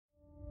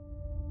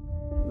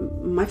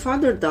My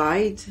father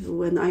died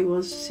when I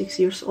was 6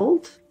 years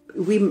old.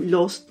 We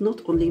lost not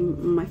only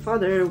my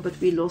father, but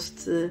we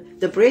lost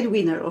the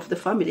breadwinner of the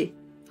family.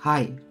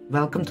 Hi,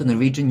 welcome to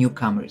Norwegian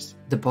Newcomers,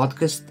 the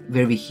podcast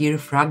where we hear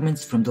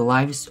fragments from the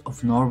lives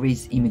of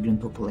Norway's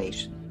immigrant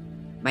population.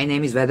 My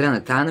name is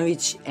Vedrana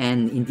Tanovic,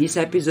 and in this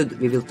episode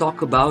we will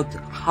talk about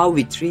how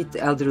we treat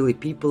elderly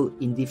people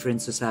in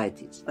different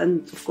societies.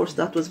 And of course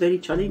that was very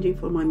challenging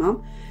for my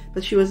mom,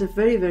 but she was a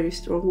very, very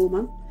strong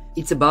woman.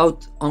 It's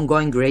about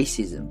ongoing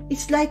racism.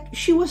 It's like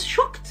she was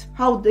shocked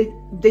how they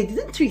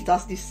didn't treat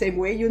us the same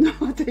way, you know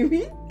what I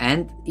mean?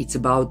 And it's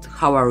about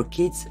how our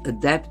kids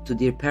adapt to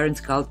their parents'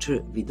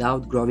 culture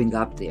without growing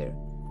up there.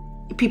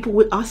 People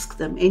will ask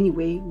them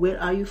anyway, where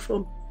are you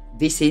from?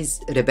 This is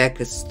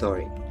Rebecca's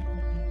story.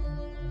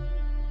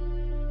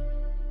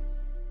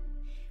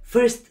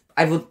 First,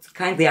 I would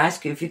kindly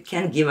ask you if you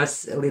can give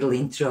us a little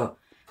intro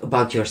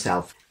about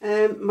yourself.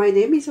 My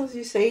name is, as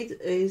you said,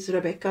 is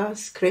Rebecca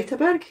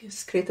Skretteberg.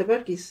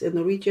 Skretteberg is a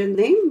Norwegian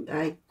name.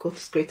 I got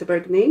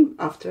Skretteberg name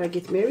after I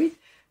get married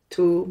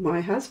to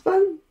my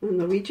husband, a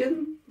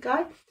Norwegian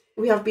guy.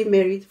 We have been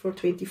married for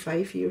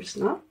 25 years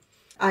now.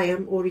 I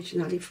am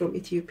originally from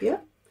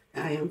Ethiopia.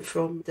 I am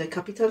from the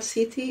capital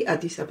city,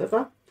 Addis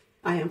Ababa.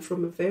 I am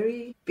from a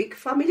very big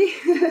family.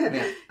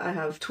 Yeah. I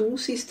have 2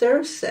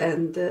 sisters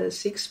and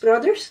 6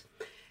 brothers.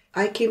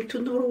 I came to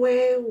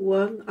Norway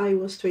when I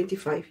was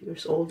 25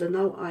 years old, and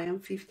now I am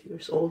 50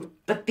 years old.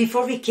 But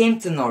before we came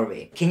to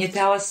Norway, can you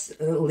tell us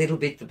a little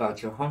bit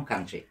about your home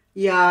country?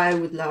 Yeah, I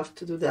would love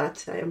to do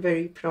that. I am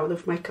very proud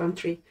of my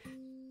country.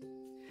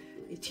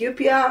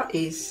 Ethiopia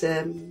is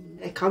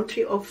a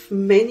country of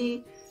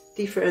many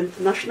different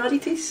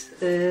nationalities,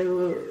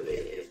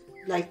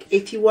 like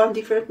 81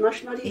 different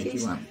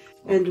nationalities. 81.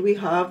 And we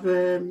have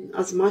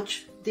as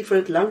much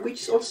different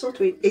languages also,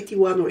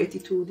 81 or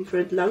 82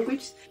 different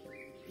languages.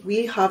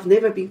 We have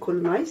never been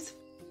colonized.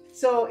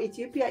 So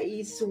Ethiopia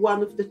is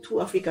one of the 2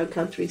 African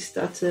countries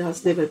that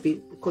has never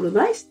been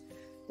colonized.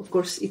 Of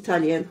course,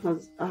 Italians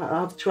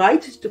have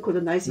tried to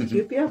colonize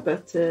Ethiopia,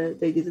 but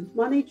they didn't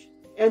manage.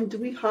 And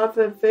we have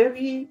a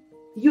very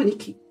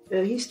unique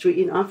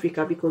history in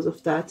Africa because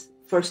of that.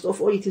 First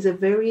of all, it is a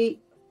very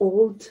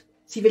old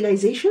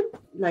civilization.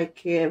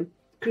 Like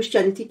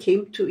Christianity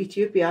came to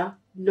Ethiopia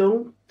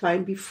long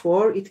time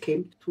before it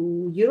came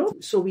to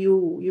Europe. So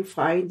you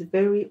find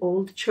very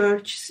old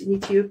churches in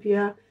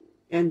Ethiopia,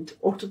 and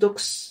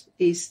Orthodox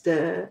is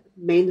the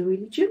main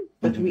religion,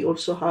 but we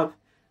also have,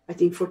 I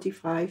think,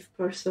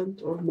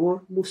 45% or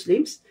more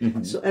Muslims.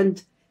 So,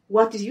 and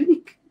what is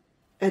unique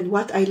and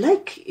what I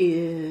like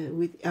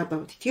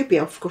about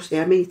Ethiopia, of course,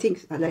 there are many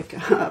things I like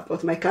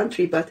about my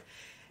country, but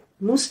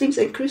Muslims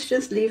and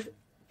Christians live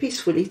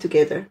peacefully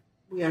together.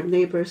 We are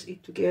neighbors,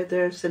 eat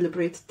together,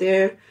 celebrate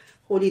their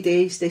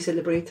holidays, they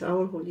celebrate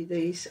our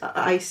holidays.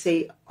 I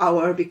say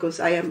our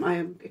because I am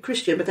a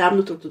Christian, but I'm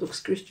not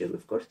Orthodox Christian,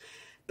 of course.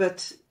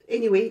 But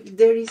anyway,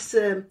 there is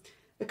a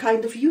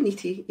kind of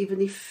unity, even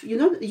if,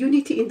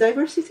 unity in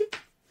diversity.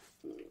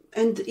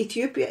 And in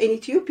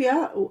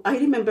Ethiopia, I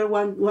remember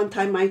one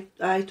time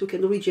I took a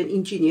Norwegian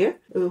engineer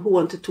who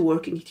wanted to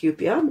work in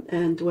Ethiopia.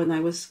 And when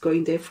I was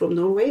going there from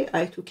Norway,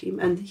 I took him,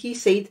 and he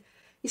said,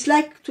 it's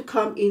like to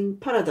come in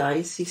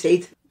paradise, he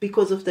said,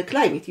 because of the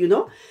climate,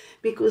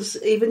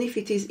 because even if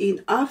it is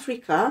in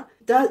Africa,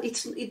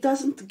 it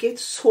doesn't get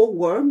so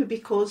warm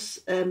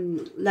because,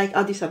 like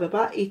Addis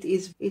Ababa, it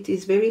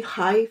is very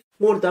high,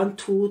 more than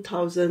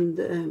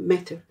 2,000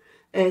 meters,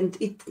 and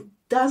it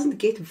doesn't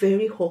get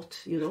very hot,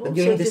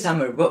 During the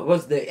summer, what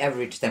was the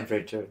average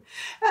temperature?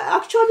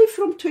 Actually,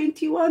 from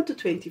 21 to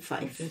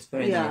 25. It's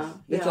very nice.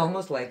 It's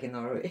almost like in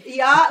Norway.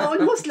 Yeah,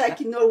 almost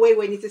like in Norway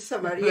when it is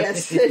summer.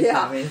 Yes,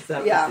 yeah.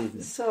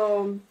 Season.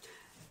 So.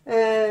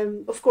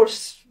 Of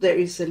course, there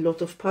is a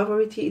lot of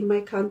poverty in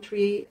my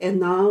country,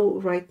 and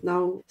right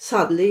now,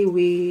 sadly,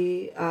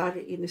 we are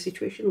in a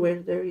situation where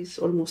there is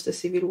almost a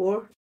civil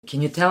war.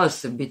 Can you tell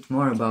us a bit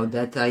more about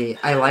that?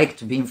 I like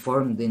to be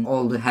informed in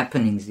all the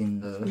happenings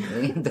in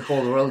the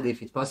whole world,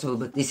 if it's possible,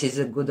 but this is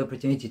a good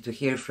opportunity to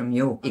hear from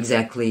you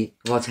exactly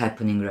what's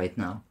happening right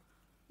now.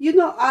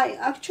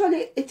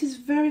 It is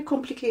very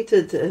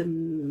complicated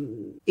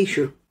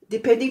issue.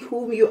 Depending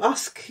whom you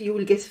ask, you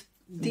will get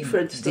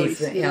different stories.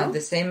 The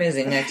same as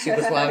in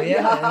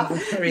ex-Yugoslavia.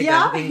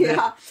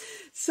 Yeah.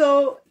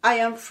 So I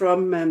am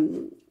from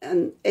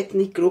an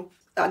ethnic group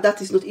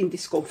that is not in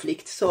this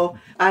conflict. So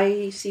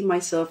I see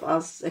myself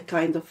as a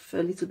kind of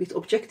a little bit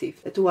objective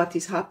to what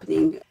is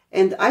happening.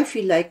 And I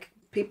feel like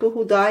people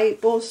who die,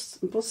 both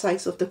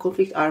sides of the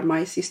conflict, are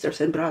my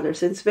sisters and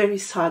brothers. And it's a very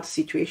sad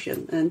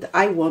situation. And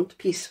I want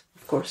peace,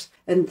 of course.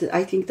 And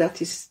I think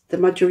that is the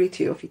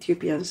majority of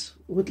Ethiopians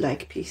would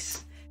like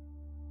peace.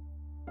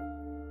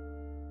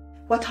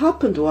 What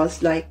happened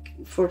was, like,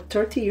 for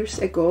 30 years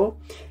ago,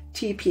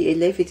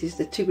 TPLF, it is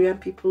the Tigrayan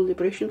People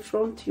Liberation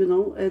Front,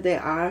 they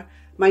are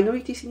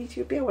minorities in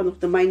Ethiopia, one of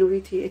the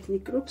minority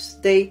ethnic groups.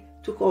 They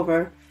took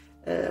over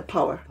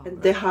power,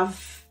 and they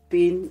have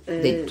been...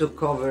 they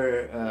took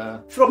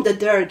over... From the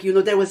Derg,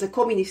 there was a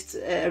communist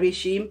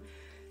regime,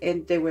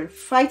 and they were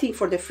fighting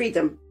for the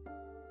freedom.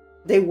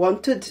 They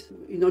wanted,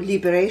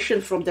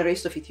 liberation from the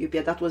rest of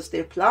Ethiopia. That was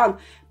their plan.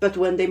 But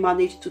when they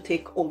managed to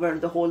take over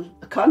the whole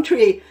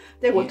country,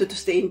 they wanted to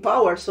stay in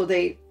power. So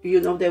they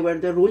were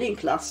the ruling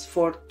class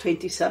for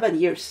 27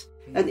 years.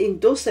 And in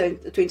those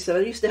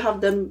 27 years, they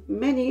have done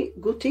many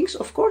good things,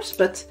 of course,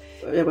 but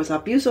there was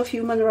abuse of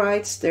human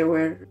rights. There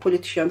were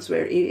politicians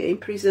were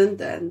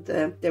imprisoned, and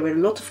there were a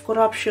lot of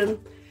corruption.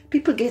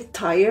 People get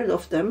tired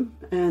of them,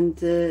 and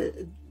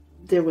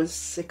there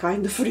was a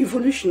kind of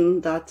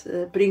revolution that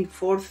bring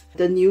forth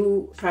the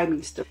new prime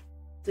minister.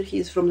 He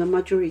is from the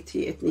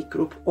majority ethnic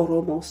group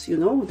Oromos.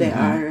 They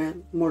are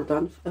more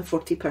than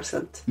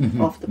 40%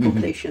 of the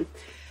population.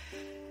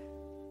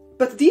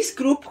 But this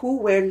group who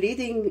were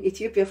leading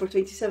Ethiopia for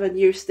 27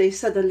 years, they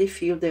suddenly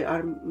feel they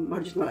are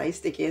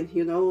marginalized again,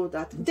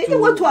 that they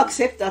don't want to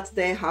accept that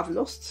they have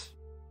lost.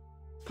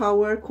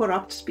 Power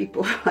corrupts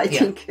people, I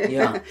think.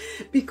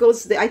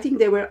 Because I think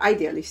they were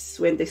idealists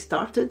when they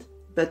started,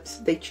 but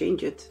they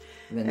changed it.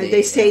 And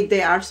they say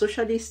they are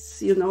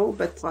socialists,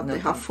 but what they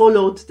have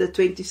followed the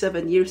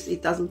 27 years,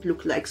 it doesn't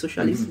look like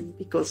socialism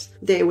because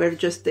they were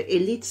just the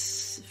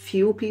elites,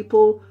 few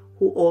people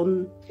who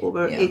own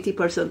over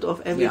 80%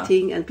 of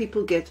everything, and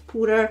people get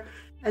poorer.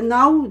 And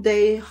now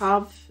they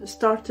have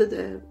started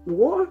a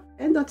war,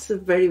 and that's a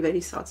very, very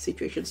sad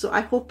situation. So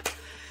I hope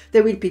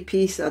there will be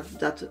peace,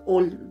 that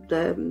all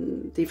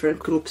the different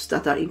groups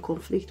that are in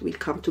conflict will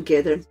come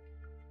together.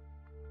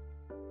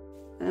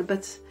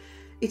 But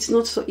it's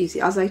not so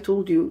easy. As I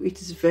told you, it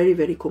is very,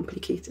 very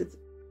complicated.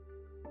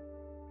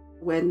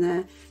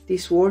 When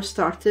this war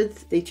started,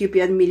 the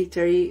Ethiopian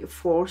military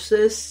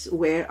forces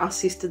were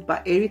assisted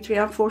by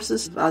Eritrean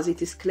forces, as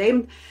it is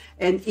claimed.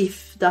 And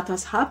if that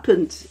has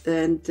happened,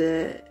 and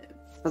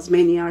as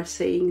many are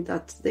saying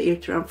that the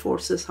Eritrean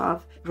forces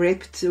have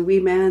raped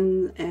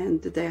women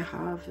and they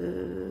have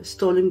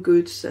stolen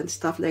goods and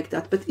stuff like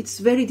that. But it's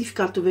very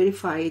difficult to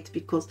verify it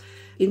because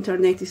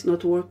internet is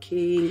not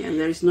working and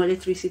there is no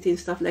electricity and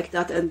stuff like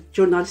that. And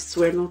journalists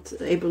were not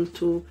able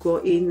to go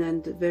in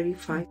and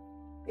verify.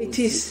 It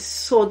is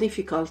so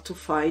difficult to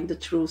find the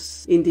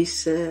truth in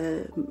this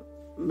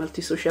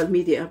multi-social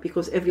media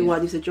because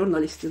everyone is a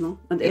journalist,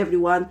 and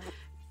everyone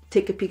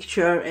take a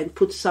picture and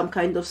put some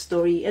kind of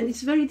story, and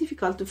it's very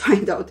difficult to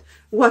find out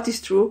what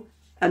is true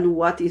and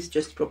what is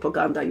just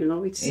propaganda.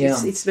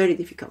 It's very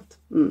difficult.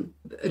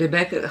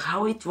 Rebecca,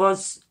 how it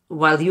was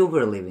while you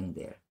were living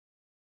there?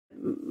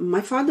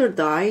 My father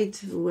died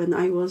when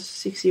I was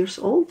 6 years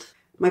old.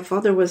 My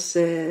father was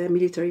a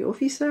military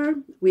officer.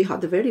 We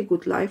had a very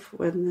good life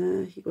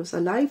when he was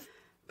alive.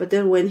 But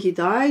then when he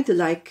died,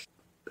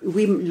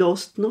 we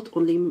lost not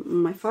only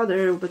my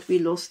father, but we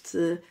lost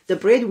the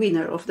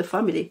breadwinner of the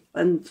family.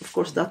 And of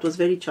course, that was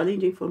very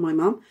challenging for my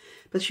mom.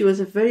 But she was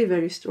a very,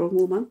 very strong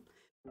woman.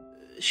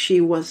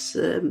 She was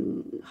a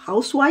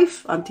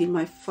housewife until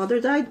my father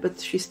died, but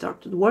she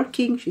started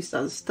working. She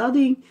started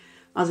studying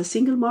as a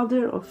single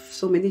mother of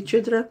so many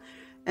children.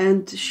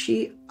 And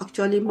she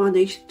actually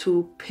managed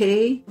to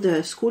pay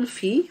the school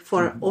fee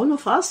for all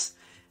of us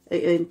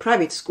in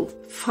private school.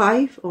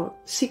 5 or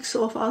 6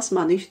 of us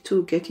managed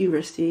to get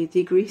university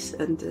degrees.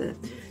 And,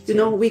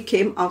 we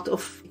came out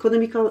of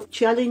economical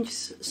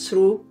challenges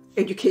through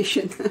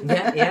education.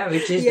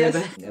 Which is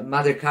the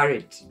mother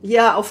courage.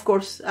 Yeah, of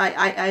course.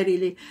 I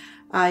really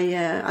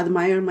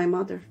admire my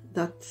mother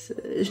that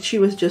she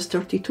was just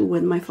 32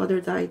 when my father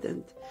died.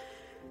 And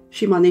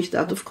she managed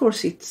that. Of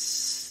course,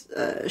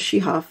 she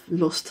have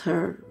lost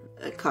her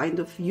kind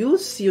of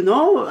youth,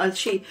 and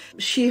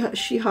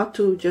she had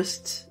to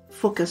just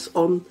focus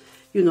on,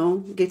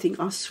 getting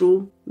us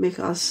through, make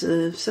us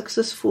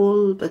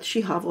successful. But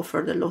she have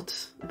offered a lot.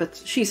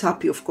 But she's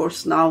happy, of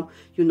course, now,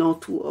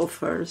 2 of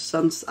her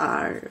sons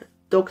are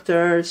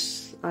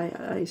doctors.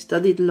 I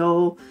studied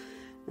law.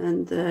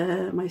 And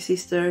my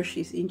sister,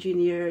 she's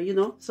engineer,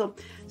 So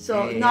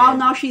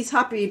now she's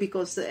happy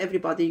because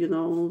everybody,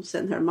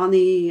 send her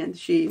money, and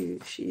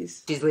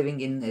she's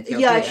living in Ethiopia.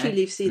 Yeah, she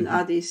lives in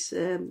Addis.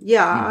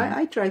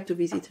 I try to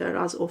visit her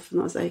as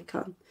often as I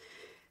can.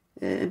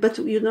 But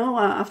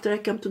after I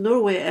come to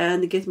Norway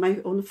and get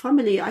my own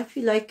family, I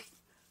feel like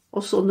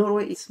also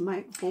Norway is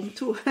my home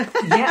too.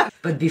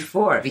 But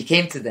before we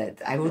came to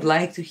that, I would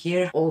like to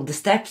hear all the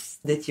steps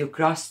that you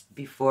crossed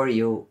before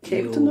you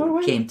came to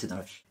Norway.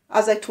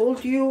 As I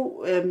told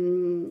you,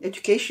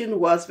 education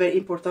was very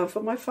important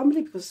for my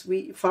family because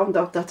we found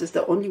out that is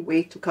the only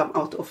way to come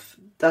out of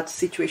that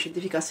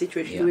difficult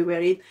situation we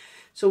were in.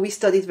 So we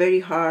studied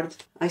very hard.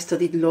 I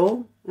studied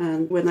law,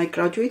 and when I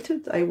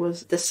graduated, I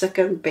was the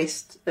second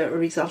best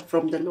result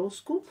from the law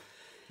school.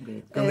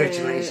 Great.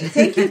 Congratulations.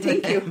 Thank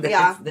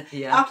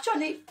you.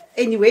 Actually,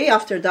 anyway,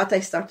 after that,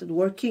 I started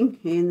working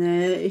in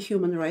a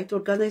human rights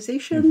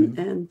organization.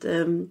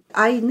 And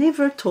I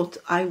never thought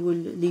I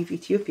would leave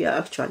Ethiopia,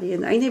 actually.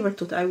 And I never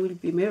thought I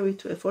would be married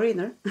to a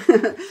foreigner.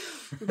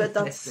 But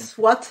that's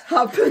what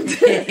happened.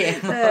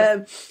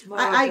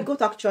 I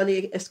got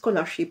actually a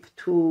scholarship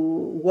to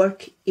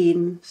work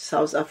in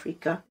South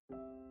Africa.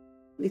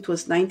 It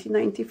was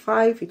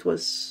 1995. It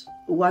was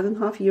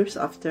 1.5 years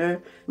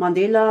after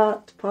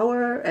Mandela took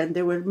power, and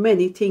there were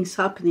many things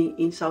happening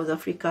in South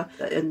Africa,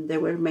 and there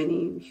were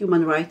many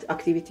human rights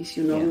activities,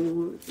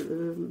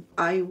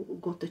 I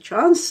got the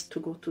chance to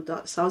go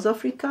to South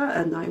Africa,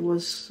 and I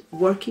was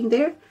working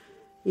there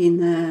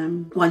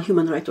in one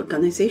human rights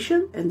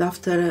organization. And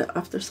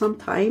after some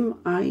time,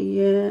 I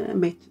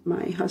met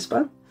my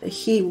husband.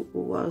 He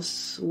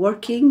was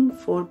working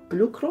for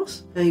Blue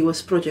Cross. He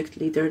was project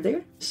leader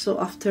there. So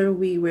after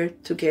we were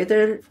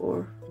together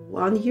for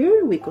 1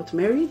 year, we got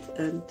married,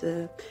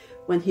 and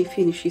when he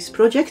finished his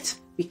project,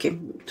 we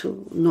came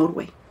to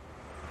Norway.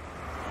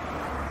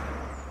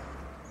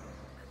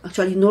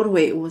 Actually,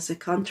 Norway was a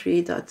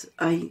country that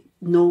I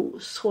know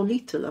so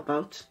little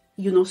about.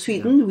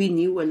 Sweden, we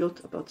knew a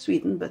lot about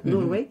Sweden, but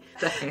Norway,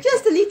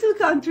 just a little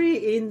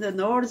country in the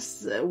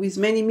north with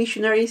many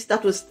missionaries.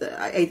 That was the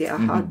idea I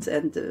had,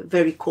 and a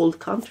very cold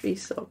country.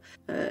 So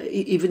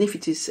even if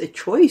it is a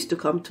choice to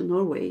come to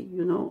Norway,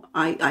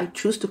 I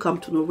choose to come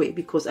to Norway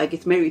because I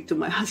get married to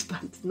my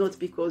husband, not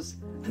because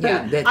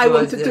I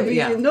wanted to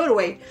be in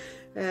Norway.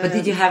 But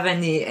did you have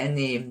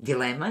any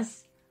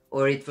dilemmas?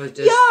 Or it was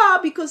just... Yeah,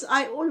 because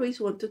I always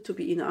wanted to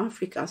be in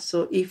Africa.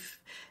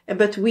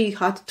 But we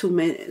had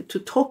to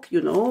talk,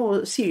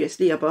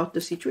 seriously about the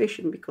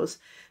situation, because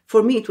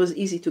for me it was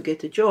easy to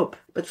get a job.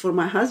 But for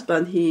my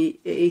husband,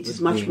 it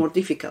is much more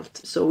difficult.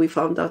 So we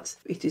found out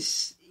it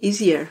is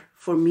easier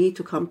for me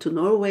to come to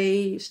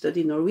Norway,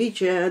 study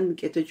Norwegian,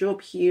 get a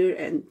job here,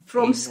 and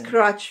from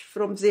scratch,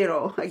 from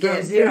zero again.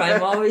 From zero,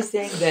 I'm always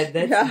saying that.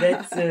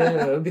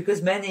 That's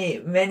because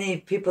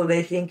many people,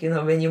 they think,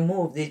 when you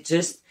move, they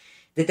just...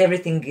 that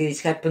everything is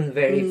happened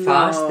very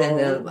fast, and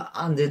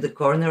under the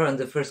corner, on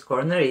the first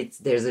corner,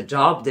 there's a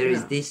job, there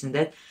is this and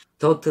that,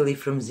 totally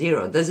from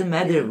zero. Doesn't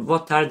matter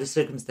what are the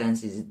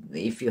circumstances,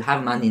 if you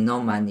have money, no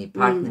money,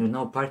 partner,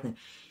 no partner.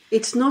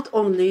 It's not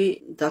only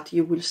that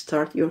you will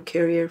start your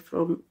career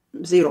from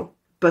zero,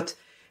 but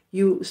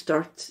you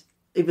start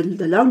even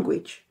the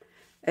language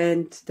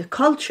and the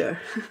culture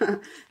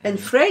and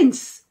friends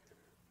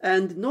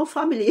and no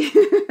family.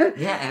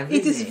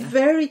 It is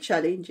very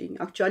challenging,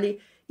 actually.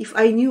 If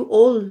I knew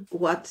all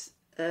what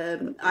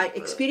I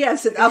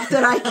experienced after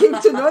I came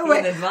to Norway,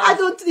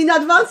 in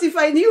advance, if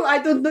I knew, I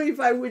don't know if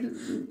I will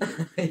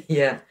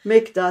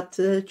make that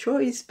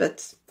choice.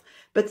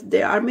 But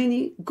there are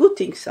many good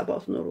things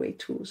about Norway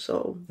too.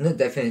 So no,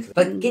 definitely.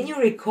 But can you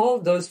recall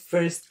those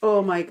first?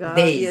 Oh my God!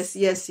 Days?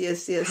 Yes.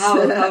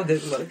 How did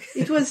it look?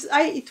 It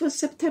was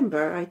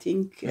September, I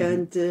think,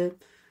 and.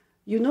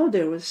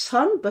 There was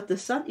sun, but the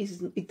sun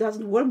it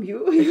doesn't warm you,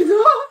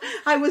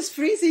 I was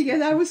freezing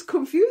and I was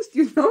confused,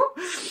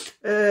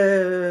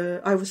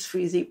 I was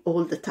freezing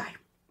all the time.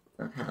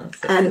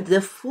 And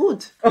the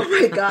food, oh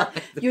my God.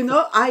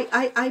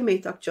 I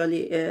met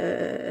actually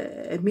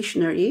a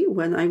missionary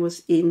when I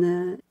was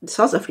in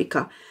South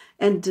Africa.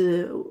 And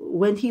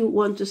when he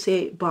wanted to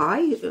say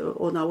bye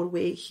on our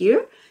way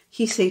here,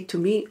 he said to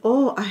me,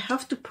 I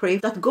have to pray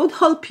that God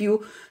help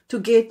you to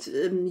get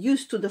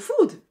used to the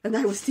food. And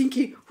I was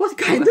thinking, what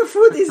kind of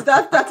food is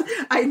that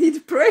I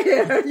need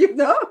prayer,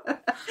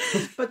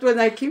 But when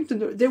I came to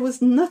know, there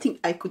was nothing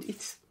I could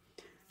eat,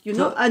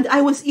 and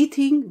I was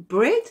eating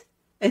bread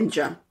and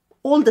jam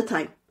all the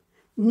time.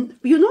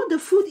 The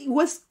food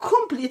was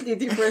completely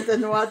different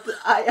than what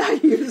I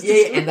used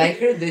to. And I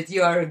heard that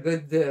you are a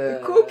good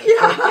cook,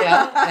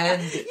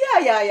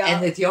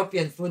 And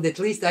Ethiopian food, at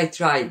least I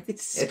tried.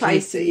 It's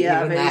spicy,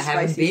 even I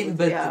haven't been,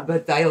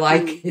 but I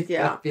like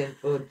Ethiopian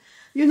food.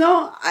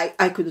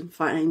 I couldn't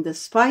find the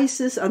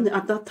spices, and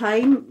at that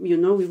time, we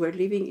were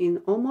living in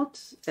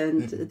Omot,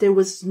 and there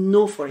was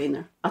no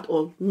foreigner at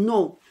all.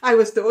 No, I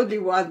was the only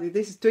one.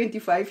 This is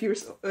 25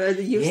 years ago.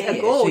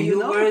 So you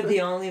were the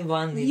only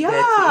one.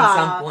 At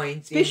some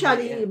point,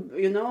 especially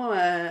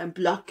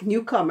black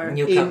newcomer in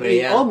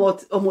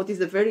Omot. Omot is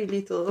a very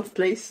little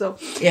place, so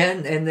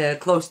and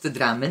close to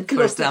Drevland.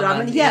 Close to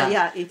Drevland,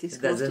 it is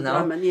close to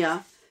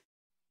Drevland,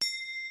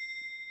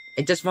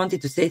 I just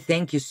wanted to say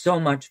thank you so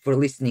much for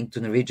listening to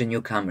Norwegian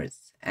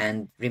Newcomers,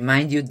 and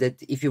remind you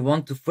that if you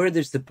want to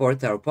further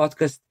support our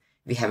podcast,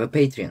 we have a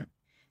Patreon.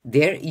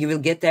 There you will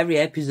get every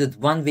episode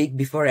 1 week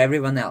before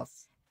everyone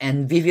else,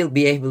 and we will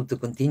be able to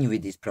continue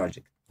with this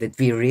project that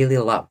we really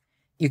love.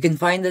 You can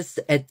find us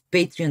at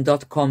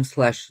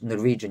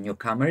patreon.com/Norwegian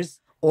Newcomers,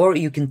 or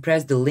you can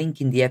press the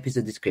link in the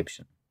episode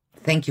description.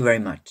 Thank you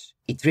very much.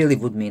 It really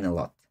would mean a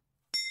lot.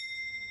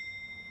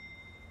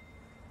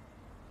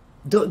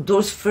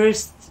 Those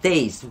first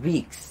days,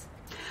 weeks,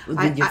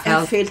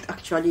 I felt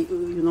actually,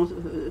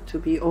 to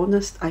be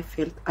honest, I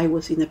felt I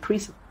was in a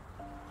prison.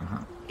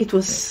 It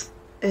was,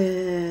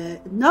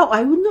 now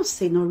I would not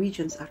say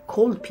Norwegians are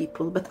cold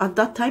people, but at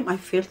that time I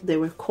felt they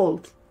were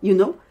cold,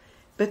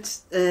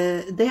 but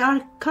they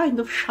are kind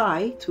of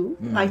shy too,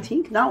 I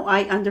think. Now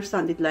I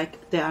understand it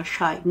like they are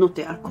shy, not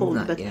they are cold.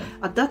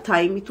 At that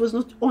time it was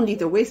not only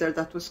the weather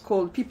that was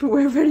cold, people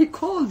were very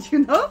cold,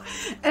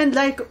 And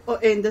like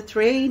in the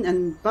train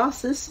and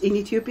buses in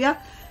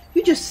Ethiopia,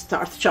 you just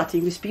start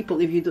chatting with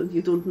people if you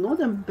don't know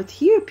them. But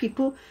here,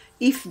 people,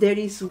 if there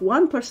is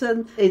one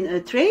person in a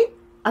train,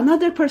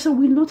 another person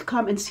will not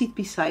come and sit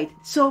beside.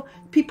 So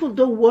people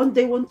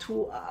they want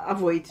to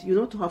avoid,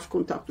 to have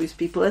contact with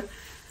people.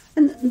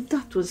 And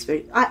that was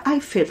I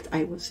felt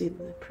I was in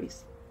a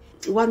prison.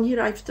 1 year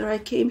after I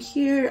came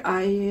here,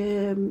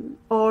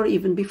 or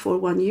even before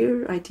 1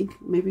 year, I think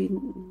maybe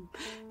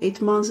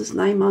 8 months,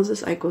 9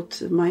 months, I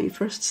got my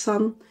first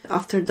son.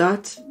 After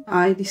that,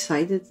 I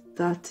decided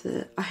that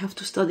I have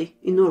to study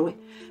in Norway.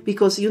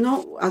 Because,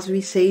 as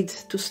we said,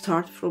 to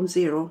start from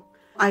zero.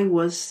 I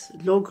was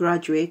law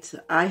graduate.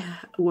 I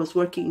was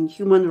working in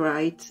human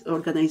rights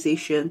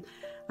organization.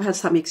 I had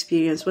some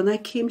experience. When I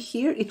came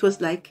here, it was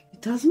like,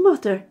 it doesn't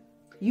matter.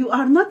 You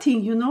are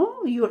nothing,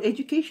 your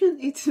education,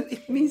 it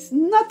means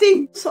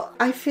nothing. So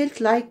I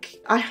felt like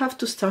I have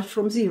to start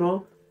from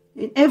zero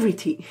in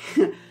everything,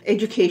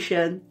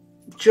 education,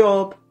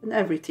 job, and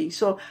everything.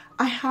 So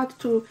I had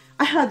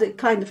a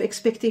kind of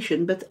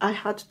expectation, but I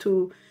had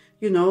to,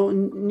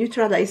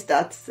 neutralize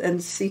that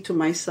and say to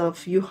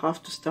myself, you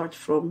have to start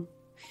from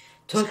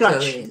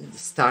totally scratch.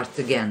 Start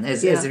again,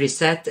 as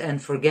reset and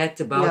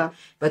forget about. Yeah.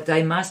 But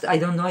I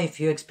don't know if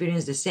you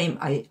experienced the same.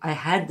 I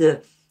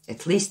had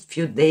at least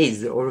few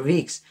days or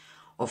weeks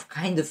of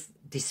kind of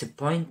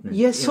disappointment.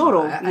 Yes,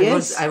 sorrow.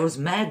 I was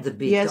mad a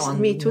bit on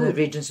me too.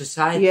 Norwegian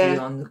society,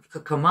 on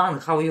come on,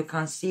 how you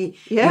can see,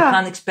 you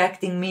can't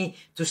expecting me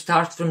to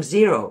start from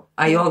zero.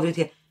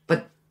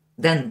 But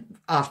then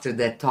after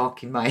that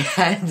talk in my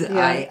head,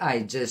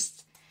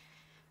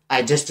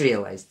 I just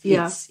realized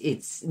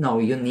it's no,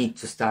 you need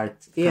to start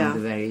from the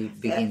very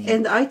beginning.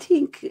 And I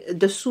think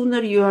the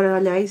sooner you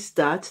realize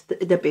that,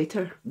 the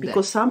better.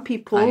 Because some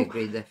people, I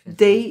agree, definitely.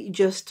 They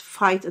just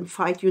fight and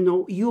fight,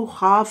 you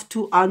have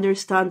to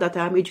understand that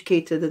I'm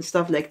educated and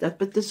stuff like that.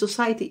 But the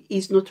society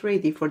is not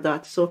ready for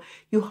that. So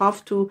you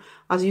have to,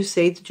 as you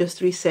said, just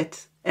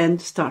reset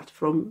and start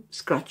from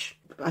scratch.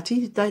 I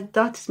think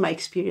that's my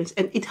experience.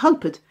 And it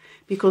helped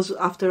because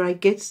after I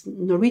get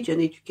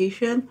Norwegian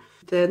education,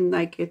 then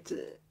I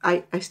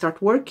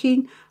start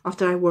working.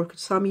 After I worked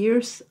some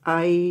years,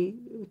 I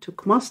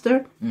took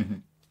master.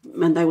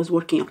 Mm-hmm. And I was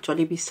working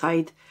actually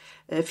beside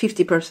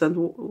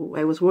 50%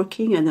 I was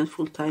working and then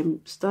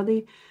full-time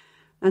study.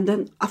 And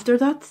then after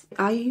that,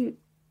 I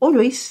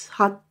always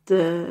had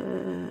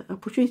the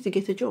opportunity to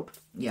get a job.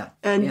 Yeah.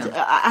 And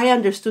I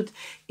understood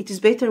it is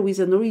better with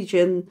a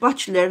Norwegian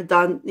bachelor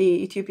than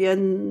the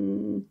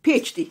Ethiopian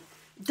PhD.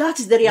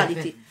 That's the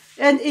reality.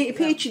 And a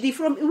PhD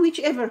from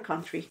whichever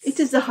country. It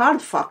is a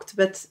hard fact,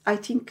 but I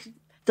think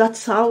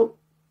that's how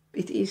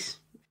it is.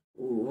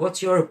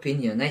 What's your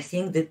opinion? I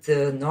think that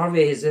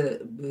Norway is a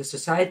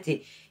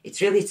society,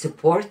 it's really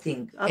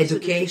supporting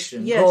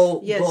education.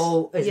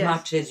 Go as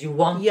much as you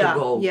want to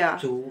go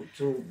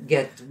to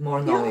get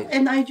more knowledge.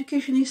 And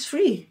education is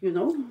free, you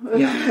don't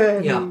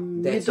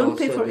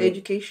pay for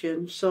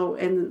education. So,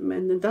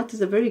 and that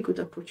is a very good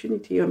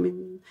opportunity. I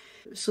mean,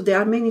 so there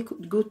are many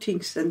good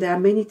things and there are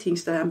many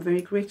things that I'm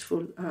very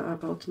grateful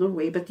about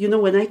Norway. But,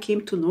 when I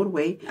came to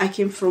Norway, I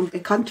came from a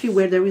country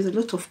where there is a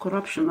lot of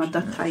corruption at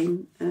that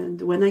time.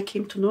 And when I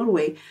came to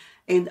Norway,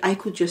 and I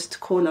could just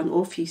call an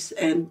office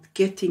and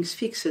get things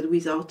fixed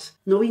without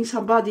knowing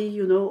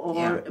somebody,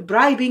 or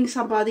bribing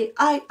somebody,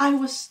 I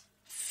was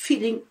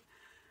feeling,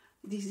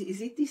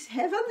 is it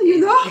heaven,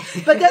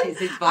 But then,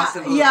 is it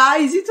possible?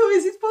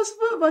 Is it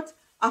possible? But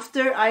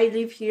after I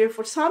live here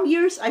for some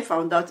years, I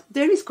found out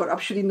there is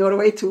corruption in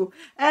Norway too.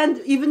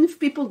 And even if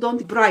people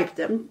don't bribe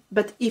them,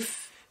 but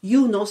if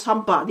you know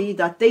somebody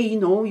that they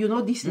know,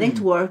 this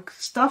network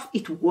stuff,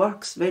 it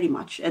works very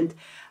much. And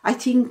I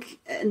think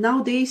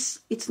nowadays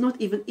it's not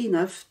even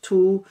enough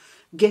to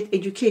get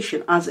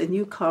education as a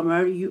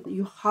newcomer.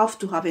 You have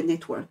to have a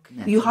network.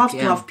 You have to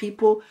have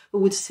people who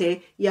would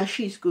say,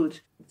 she's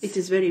good. It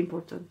is very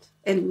important.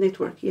 And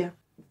network,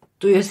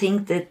 Do you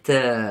think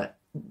that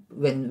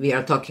when we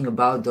are talking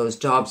about those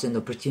jobs and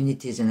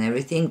opportunities and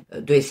everything,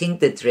 do you think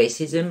that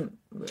racism,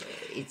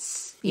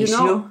 it's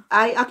issue?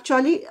 I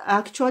actually,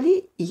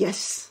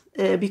 yes.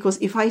 Because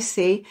if I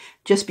say,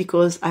 just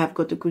because I have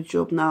got a good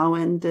job now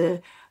and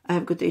I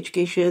have got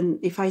education,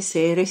 if I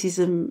say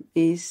racism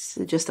is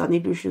just an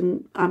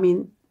illusion,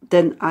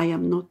 then I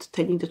am not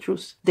telling the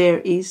truth.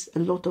 There is a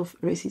lot of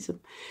racism.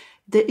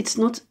 It's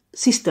not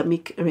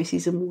systemic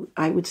racism,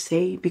 I would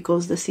say,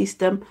 because the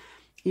system,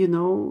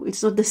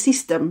 it's not the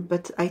system,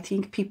 but I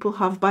think people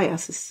have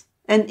biases.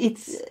 And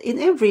it's in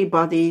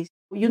everybody,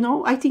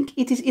 I think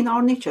it is in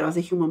our nature as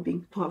a human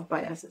being to have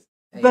biases.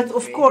 But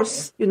of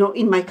course,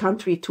 in my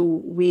country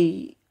too,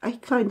 I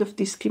kind of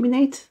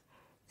discriminate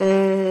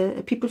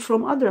people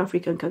from other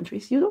African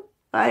countries,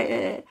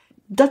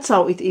 that's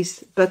how it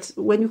is. But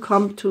when you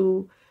come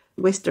to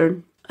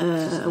Western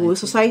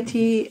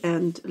society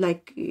and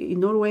like in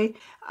Norway,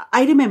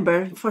 I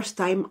remember first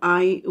time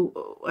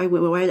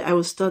while I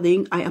was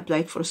studying, I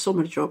applied for a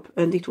summer job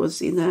and it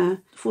was in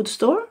a food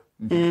store.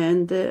 Mm-hmm.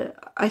 And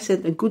I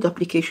sent a good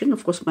application.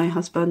 Of course, my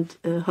husband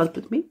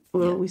helped me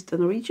with the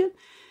Norwegian.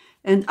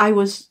 And I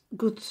was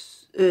good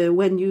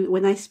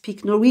when I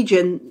speak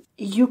Norwegian.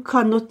 You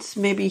cannot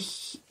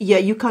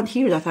you can't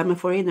hear that I'm a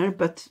foreigner,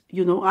 but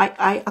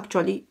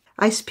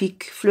I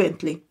speak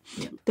fluently.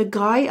 Yeah. The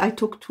guy I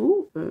talked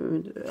to,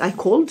 I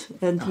called,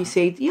 and he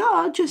said,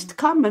 "Yeah, just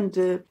come."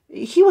 And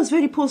he was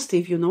very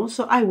positive,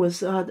 So I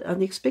was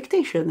an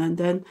expectation, and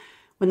then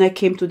when I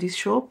came to this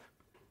shop,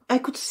 I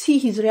could see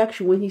his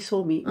reaction when he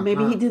saw me.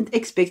 Maybe he didn't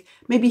expect.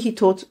 Maybe he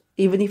thought,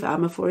 even if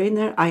I'm a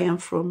foreigner, I am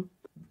from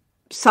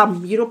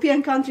some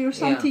European country or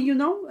something, He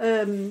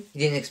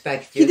didn't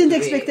expect. He didn't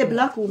expect a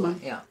black woman.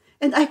 Yeah.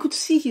 And I could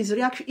see his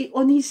reaction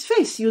on his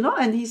face,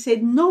 And he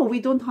said, "No, we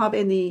don't have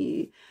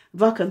any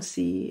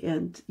vacancy."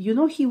 And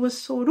he was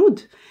so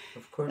rude.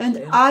 Of course.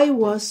 And I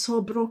was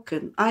so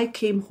broken. I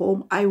came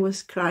home. I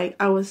was crying.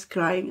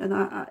 And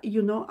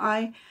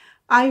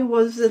I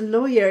was a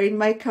lawyer in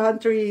my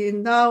country,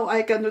 and now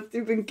I cannot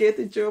even get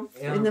a job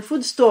in a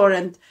food store.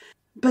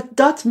 But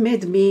that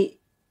made me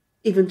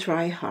even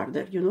try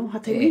harder,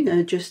 what I mean?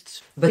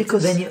 But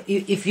because when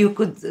if you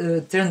could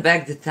turn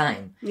back the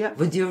time,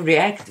 would you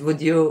react?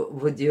 Would you?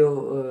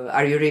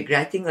 Are you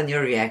regretting on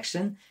your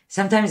reaction?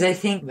 Sometimes I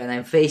think when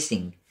I'm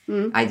facing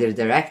either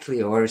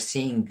directly or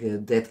seeing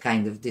that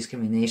kind of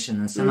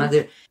discrimination on some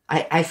other,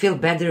 I feel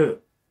better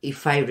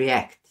if I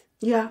react.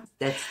 Yeah,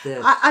 that's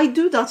the. I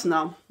do that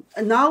now.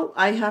 Now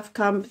I have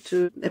come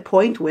to a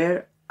point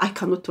where I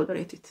cannot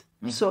tolerate it.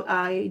 So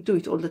I do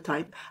it all the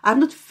time. I'm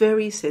not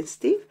very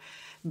sensitive,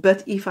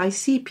 but if I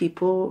see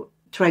people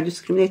try to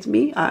discriminate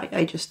me,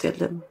 I just tell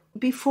them.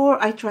 Before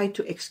I try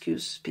to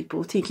excuse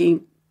people,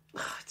 thinking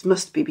it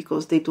must be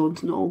because they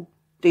don't know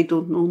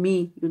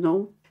me,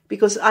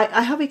 Because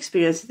I have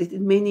experienced it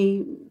in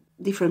many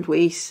different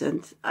ways,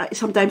 and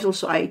sometimes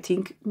also I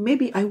think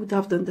maybe I would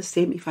have done the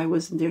same if I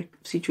was in their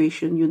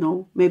situation,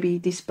 Maybe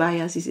this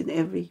bias is in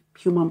every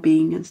human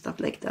being and stuff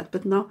like that.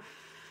 But now,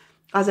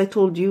 as I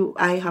told you,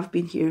 I have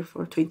been here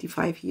for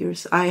 25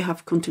 years. I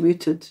have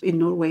contributed in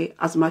Norway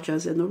as much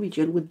as a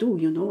Norwegian would do,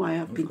 I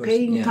have been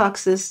paying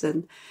taxes,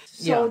 and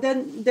so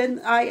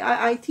then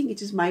I think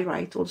it is my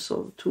right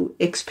also to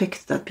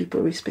expect that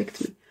people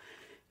respect me.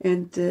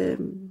 And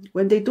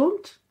when they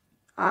don't,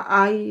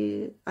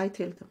 I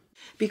tell them.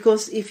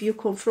 Because if you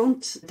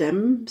confront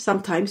them,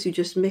 sometimes you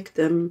just make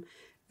them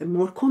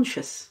more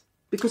conscious.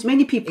 Because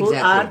many people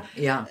are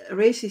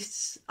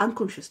racists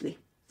unconsciously.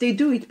 They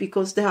do it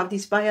because they have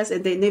this bias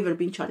and they've never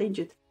been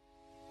challenged.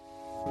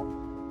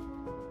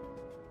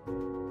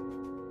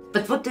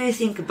 But what do you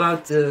think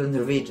about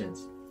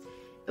Norwegians?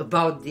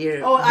 About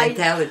their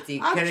mentality,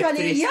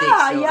 characteristics?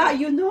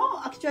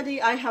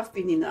 Actually, I have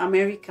been in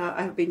America,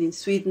 I have been in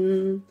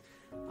Sweden.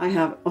 I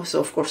have also,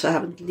 of course, I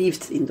haven't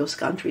lived in those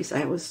countries.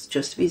 I was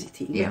just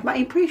visiting. Yeah. My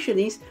impression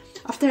is,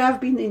 after I've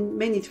been in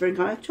many different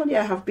countries, actually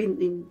I have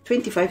been in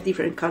 25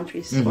 different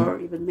countries, or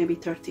even maybe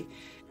 30.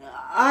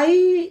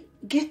 I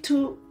get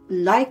to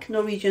like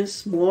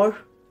Norwegians more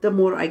the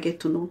more I get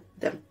to know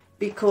them.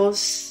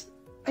 Because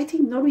I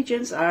think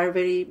Norwegians are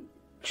very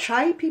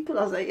shy people,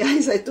 as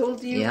I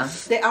told you. Yeah.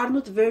 They are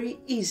not very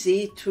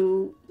easy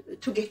to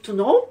get to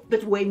know,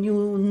 but when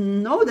you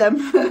know them,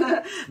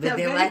 they're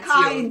very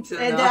kind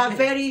and they are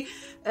very,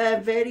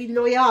 very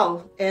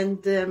loyal,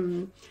 and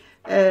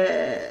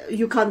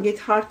you can get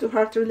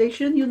heart-to-heart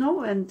relation,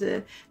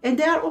 and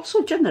they are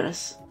also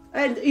generous.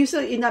 And you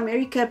see, in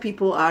America,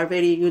 people are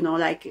very,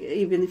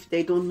 even if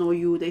they don't know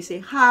you, they say,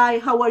 "Hi,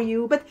 how are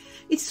you?" But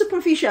it's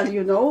superficial,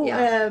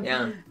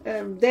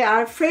 They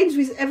are friends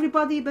with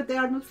everybody, but they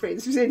are not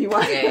friends with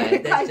anyone.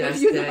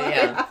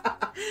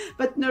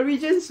 But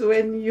Norwegians,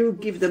 when you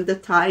give them the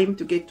time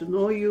to get to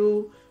know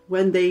you,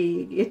 when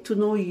they get to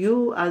know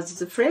you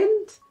as a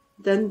friend,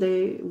 then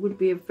they will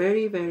be a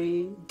very,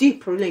 very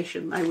deep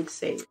relation, I would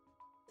say.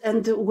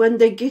 And when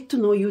they get to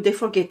know you, they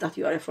forget that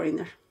you are a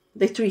foreigner.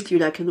 They treat you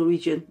like a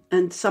Norwegian.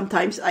 And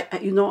sometimes,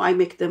 I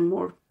make them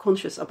more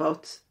conscious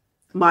about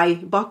my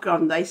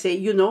background. I say,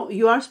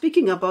 you are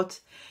speaking about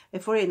a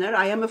foreigner.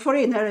 I am a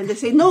foreigner. And they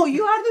say, no,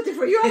 you are not a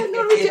foreigner. You are a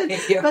Norwegian.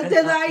 But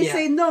then I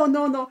say, no.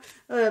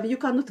 You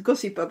cannot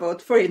gossip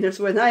about foreigners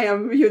when I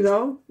am, in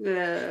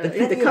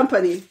the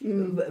company.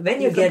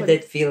 When you get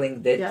that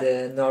feeling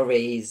that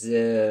Norway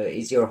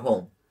is your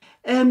home?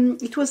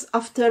 It was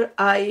after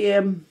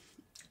I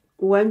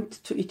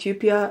went to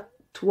Ethiopia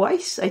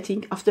twice, I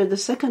think. After the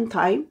second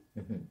time,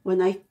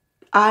 when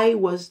I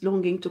was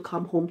longing to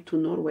come home to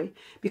Norway,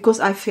 because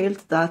I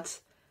felt that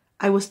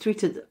I was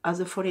treated as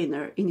a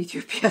foreigner in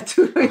Ethiopia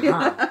too.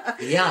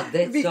 Yeah,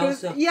 that's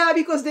also... Yeah,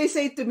 because they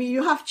say to me,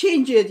 you have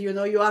changed,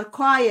 you are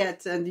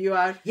quiet and you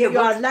are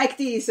like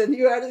this and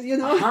you are,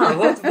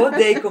 What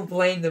they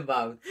complained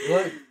about?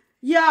 What?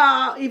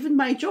 Yeah, even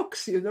my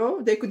jokes,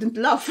 they couldn't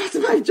laugh at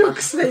my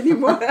jokes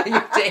anymore.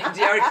 You changed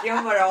your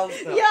humor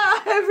also. Yeah,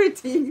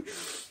 everything.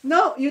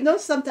 No,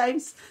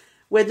 sometimes,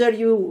 whether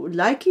you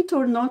like it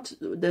or not,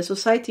 the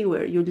society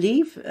where you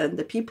live and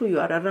the people you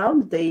are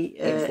around, they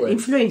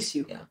influence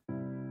you. Yeah.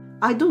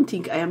 I don't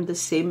think I am the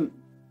same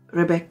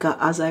Rebecca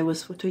as I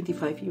was for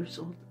 25 years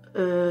old.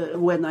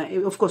 when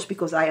of course,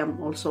 because I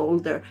am also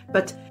older,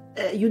 but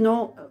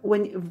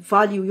when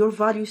your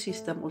value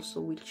system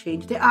also will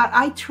change.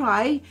 I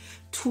try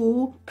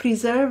to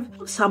preserve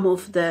some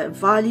of the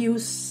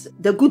values,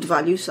 the good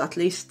values at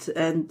least,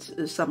 and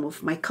some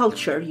of my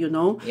culture,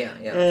 even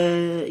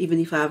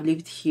if I have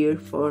lived here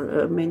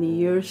for many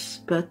years.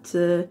 But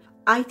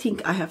I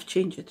think I have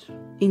changed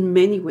in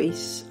many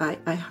ways. I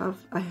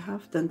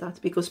have done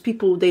that, because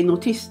people, they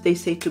notice, they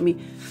say to me,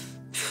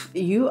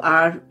 you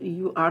are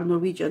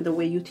Norwegian the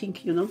way you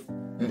think,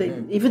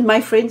 even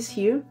my friends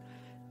here,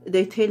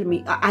 they tell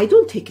me, I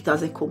don't take it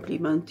as a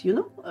compliment,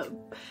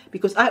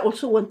 because I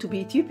also want to be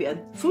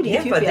Ethiopian, fully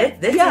Ethiopian.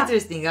 But that's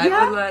interesting. I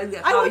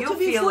want to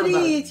be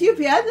fully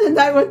Ethiopian, and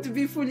I want to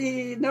be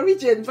fully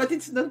Norwegian, but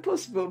it's not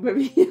possible.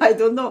 Maybe I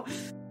don't know.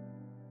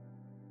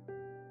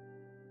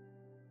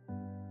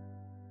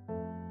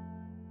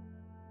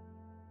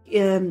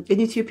 In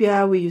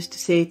Ethiopia, we used to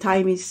say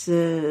time is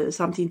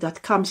something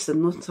that comes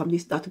and not something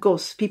that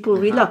goes. People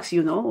relax,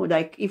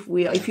 like if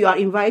you are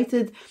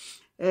invited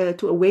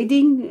to a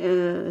wedding,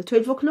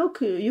 12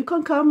 o'clock, you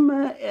can come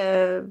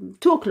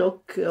 2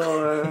 o'clock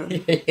or,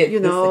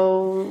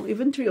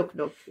 even 3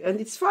 o'clock,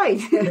 and it's fine.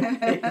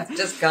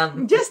 Just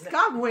come. Just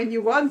come when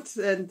you want.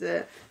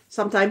 And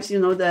sometimes,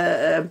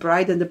 the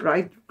bride and the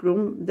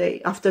bridegroom,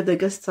 after the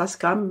guests has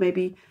come,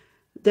 maybe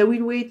they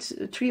will wait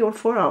 3 or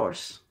 4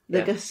 hours.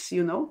 The guests,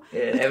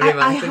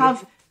 I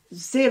have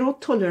zero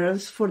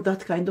tolerance for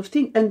that kind of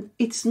thing. And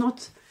it's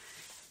not,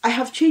 I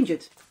have changed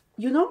it,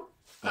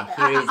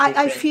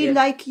 I feel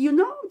like,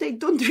 they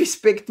don't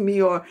respect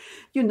me, or,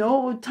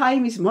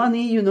 time is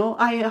money,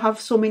 I have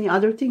so many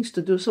other things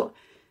to do. So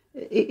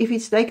if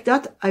it's like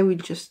that, I will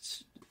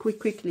just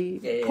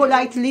quickly,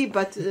 politely,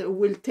 but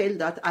will tell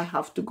that I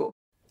have to go.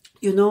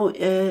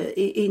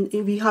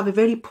 We have a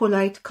very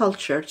polite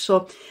culture.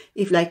 So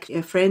if like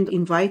a friend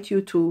invite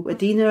you to a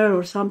dinner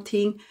or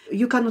something,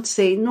 you cannot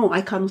say, no, I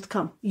cannot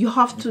come. You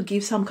have to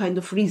give some kind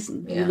of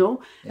reason,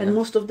 and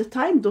most of the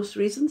time those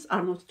reasons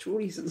are not true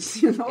reasons,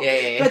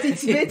 but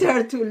it's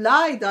better to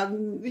lie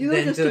than,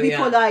 just to be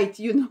polite,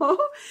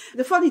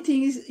 The funny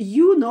thing is,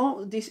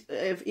 this,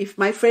 if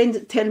my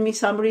friend tell me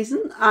some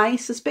reason, I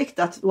suspect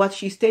that what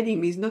she's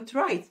telling me is not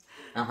right.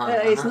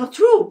 It's not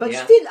true, but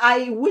still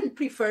I will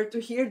prefer to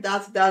hear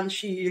that than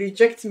she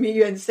rejects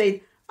me and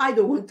say, I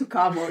don't want to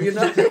come, or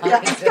That's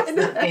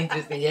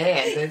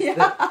interesting.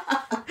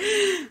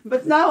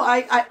 But now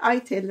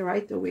I tell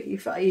right away,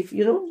 if I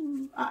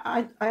don't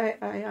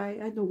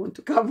want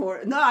to come,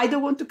 or no, I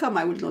don't want to come,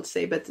 I will not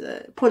say, but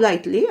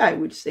politely I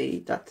will say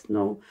that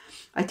no,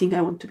 I think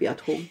I want to be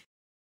at home.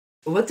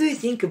 What do you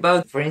think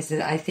about, for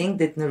instance, I think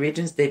that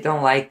Norwegians, they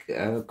don't like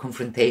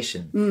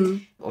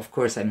confrontation. Of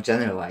course, I'm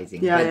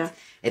generalizing, but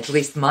at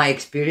least my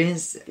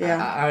experience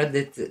are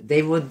that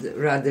they would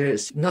rather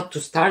not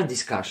to start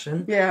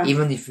discussion,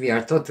 even if we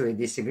are totally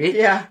disagree.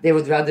 They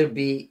would rather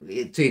be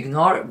to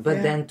ignore,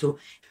 but then to...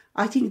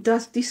 I think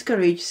that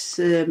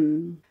discourages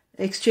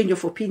exchange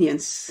of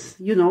opinions,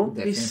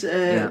 this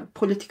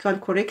political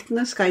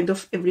correctness, kind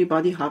of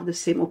everybody have the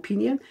same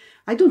opinion.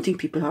 I don't think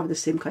people have the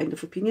same kind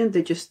of opinion.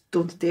 They just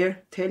don't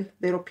dare tell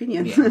their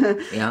opinion.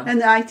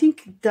 And I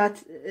think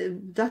that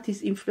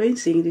is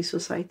influencing the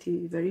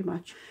society very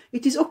much.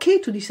 It is okay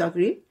to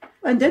disagree,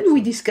 and then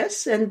we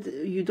discuss, and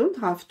you don't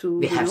have to...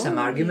 We have some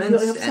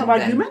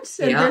arguments.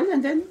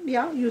 And then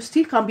you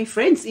still can be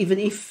friends, even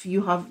if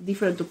you have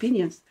different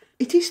opinions.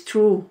 It is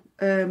true.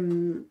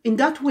 In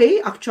that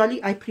way,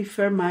 actually, I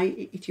prefer my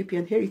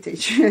Ethiopian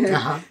heritage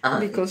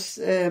because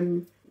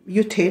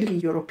you tell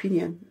your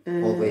opinion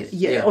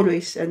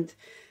always, and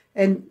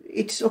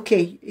it's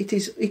okay. It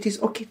is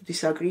okay to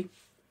disagree.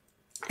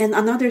 And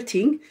another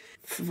thing,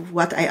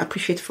 what I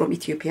appreciate from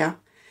Ethiopia,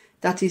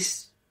 that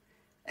is,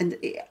 and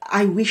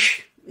I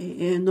wish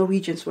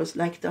Norwegians was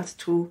like that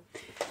too.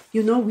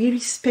 We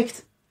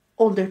respect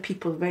older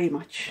people very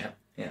much.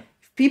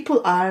 If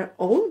people are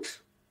old,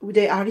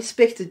 they are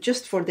respected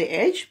just for their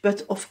age,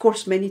 but of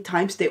course many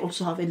times they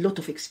also have a lot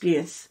of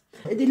experience,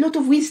 a lot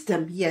of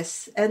wisdom,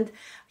 yes. And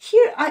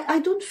here I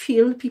don't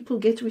feel people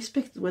get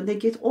respected when they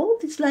get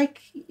old. It's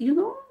like,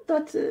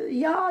 that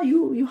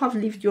you have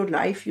lived your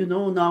life,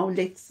 now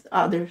let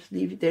others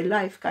live their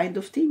life, kind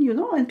of thing,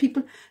 and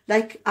people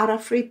are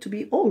afraid to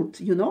be old,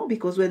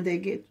 because when they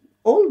get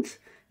old,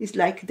 it's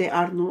like they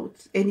are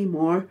not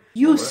anymore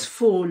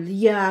useful,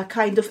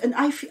 kind of. And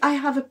I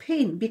have a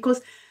pain,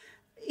 because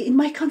in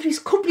my country it's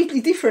completely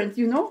different,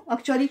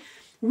 Actually,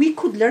 we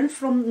could learn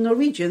from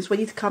Norwegians when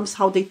it comes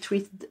how they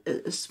treat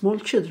small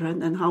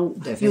children, and how,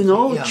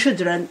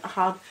 children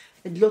have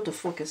a lot of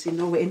focus in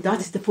Norway. And that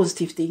is the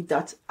positive thing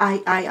that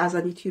I as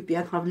an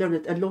Ethiopian have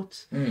learned a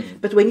lot.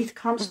 But when it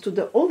comes to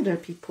the older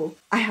people,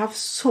 I have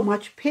so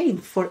much pain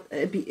for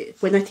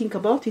when I think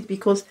about it,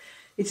 because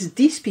it's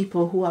these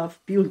people who have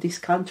built this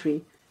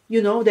country.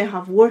 They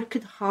have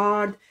worked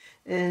hard.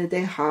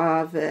 They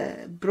have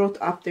brought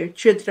up their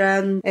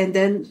children, and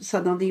then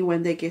suddenly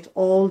when they get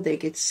old, they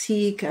get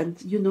sick,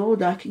 and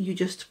you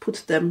just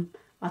put them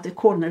at a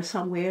corner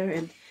somewhere,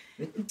 and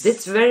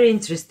That's very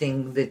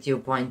interesting that you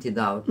pointed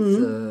out,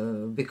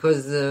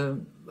 because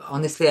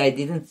honestly, I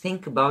didn't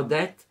think about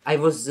that. I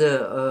was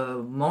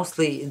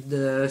mostly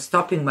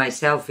stopping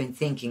myself in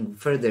thinking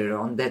further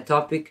on that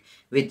topic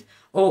with,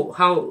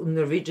 how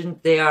Norwegian,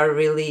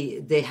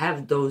 they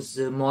have those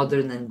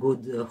modern and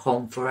good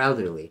home for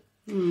elderly.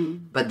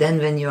 But then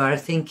when you are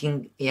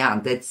thinking,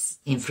 that's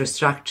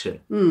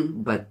infrastructure.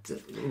 But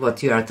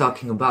what you are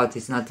talking about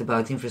is not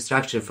about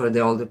infrastructure for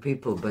the older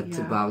people, but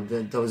about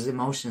those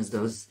emotions,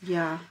 those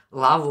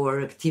love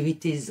or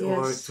activities,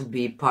 or to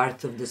be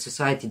part of the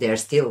society. They are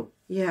still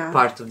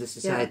part of the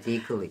society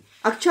equally.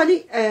 Actually,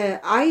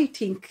 I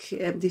think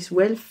this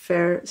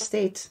welfare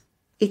state,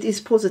 it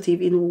is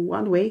positive in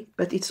one way,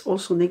 but it's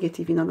also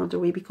negative in another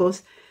way,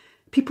 because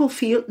people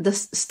feel the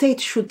state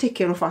should take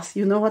care of us.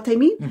 You know what I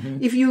mean?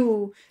 If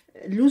you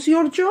lose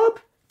your job,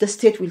 the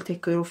state will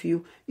take care of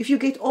you. If you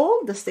get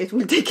old, the state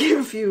will take care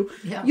of you.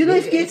 If you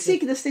get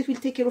sick, the state will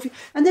take care of you.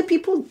 And then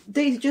people,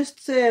 they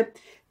just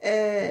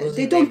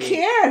they don't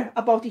care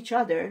about each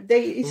other.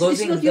 This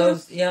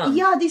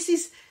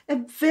is a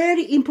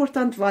very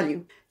important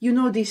value.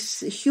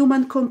 This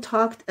human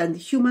contact and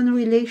human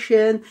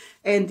relation,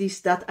 and this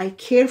that I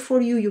care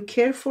for you, you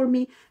care for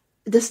me.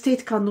 The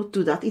state cannot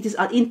do that. It is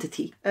an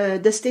entity.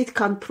 The state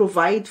can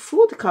provide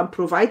food, can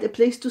provide a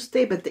place to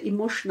stay, but the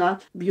emotional,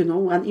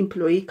 an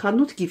employee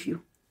cannot give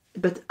you.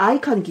 But I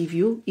can give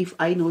you if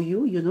I know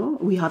you,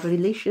 we have a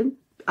relation.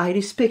 I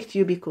respect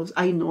you because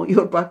I know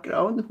your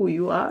background, who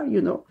you are,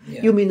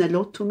 You mean a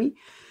lot to me.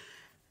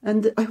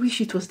 And I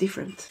wish it was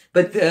different.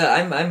 But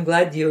I'm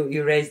glad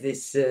you raised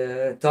this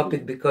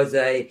topic, because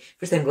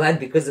I'm glad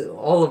because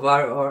all of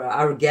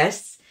our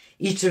guests,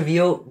 each of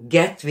you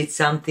get with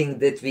something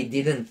that we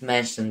didn't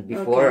mention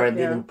before or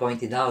didn't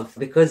point it out.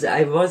 Because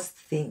I was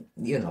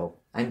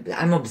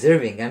I'm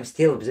observing. I'm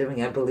still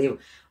observing. I believe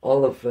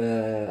all of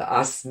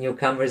us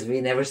newcomers,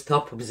 we never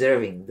stop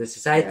observing the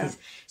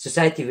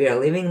society we are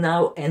living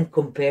now and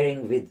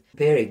comparing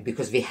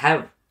because we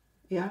have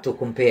to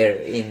compare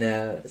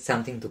in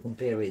something to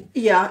compare with.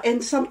 Yeah,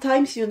 and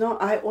sometimes,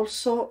 I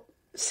also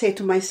say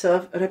to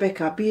myself,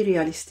 Rebecca, be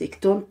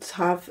realistic. Don't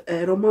have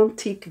a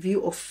romantic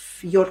view of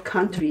your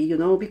country,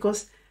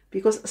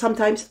 because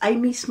sometimes I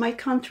miss my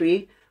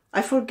country.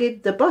 I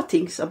forget the bad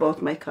things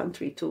about my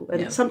country too.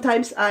 And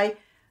sometimes I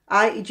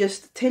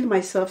just tell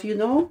myself,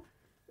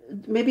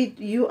 maybe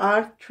you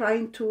are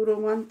trying to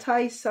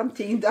romanticize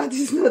something that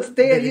is not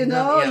there,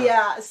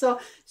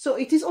 So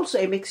it is also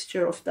a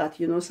mixture of that,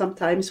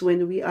 Sometimes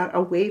when we are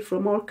away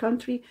from our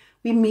country,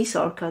 we miss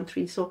our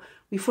country. So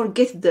we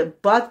forget the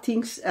bad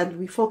things and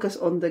we focus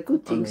on the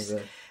good things.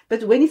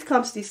 But when it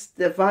comes to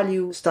the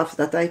value stuff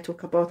that I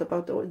talk about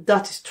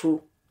that is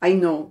true. I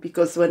know,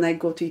 because when I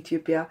go to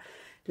Ethiopia,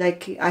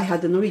 like I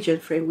had a Norwegian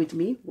friend with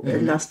me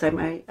last time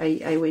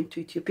I went to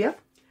Ethiopia.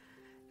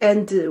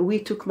 And we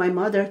took my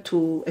mother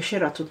to a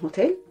Sheraton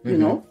hotel,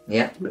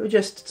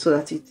 just so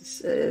that it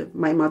is,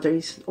 my mother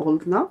is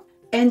old now.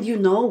 And,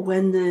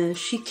 when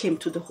she came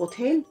to the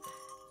hotel,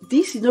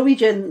 this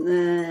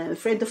Norwegian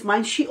friend of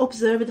mine, she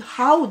observed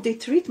how they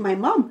treat my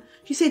mom.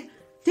 She said,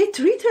 they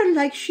treat her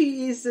like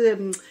she is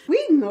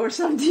queen or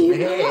something.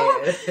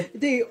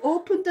 They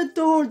open the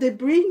door, they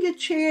bring a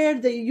chair,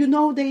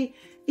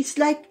 it's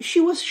like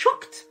she was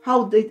shocked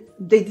how they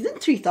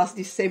didn't treat us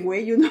the same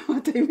way, you know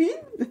what I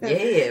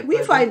mean? We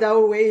find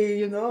our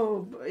way,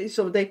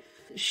 So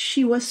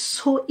she was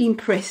so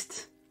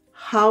impressed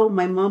how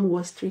my mom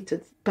was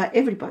treated by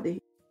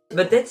everybody.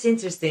 But that's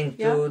interesting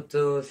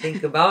to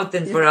think about,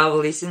 and for our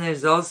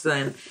listeners also,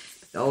 and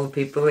all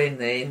people in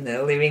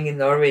living in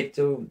Norway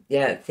to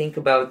think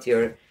about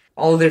your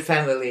older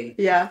family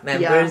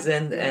members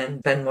and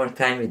spend more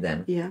time with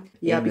them.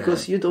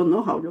 Because you don't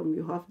know how long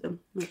you have them.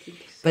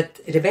 But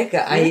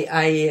Rebecca,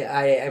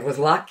 I was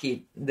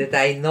lucky that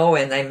I know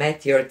and I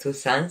met your two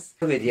sons.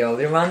 With the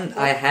older one,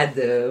 I had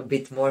a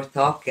bit more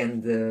talk,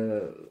 and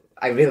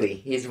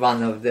he's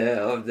one of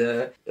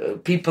the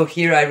people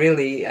here.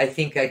 I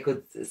think I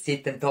could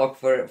sit and talk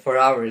for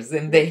hours.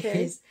 And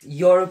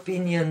your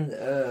opinion,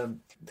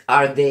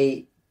 are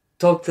they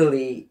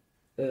totally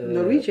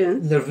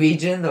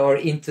Norwegian or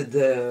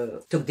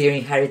took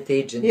their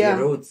heritage and their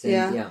roots?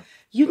 And,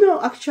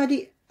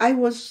 actually, I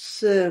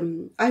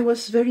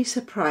was very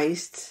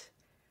surprised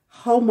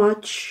how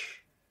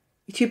much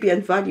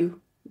Ethiopian value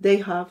they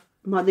have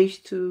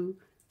managed to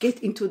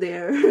get into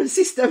their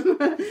system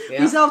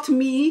without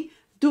me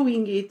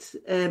doing it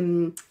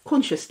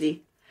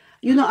consciously.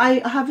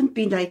 I haven't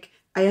been like,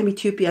 I am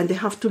Ethiopian, they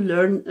have to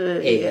learn.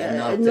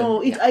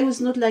 I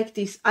was not like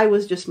this. I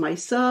was just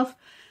myself,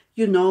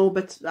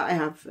 but I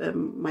have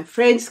my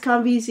friends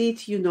come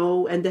visit,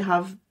 and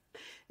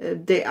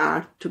they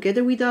are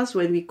together with us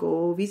when we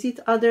go visit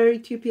other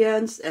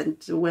Ethiopians, and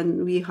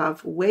when we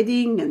have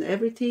wedding and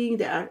everything,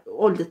 they are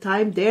all the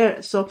time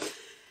there. So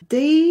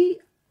they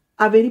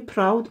are very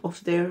proud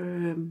of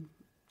their,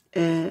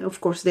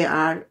 of course, they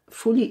are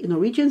fully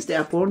Norwegians, they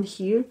are born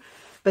here,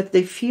 but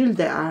they feel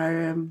they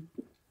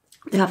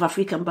have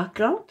African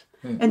background.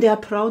 and they are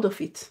proud of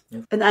it.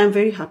 Yeah. And I'm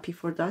very happy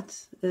for that.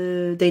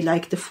 They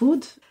like the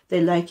food.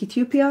 They like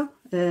Ethiopia.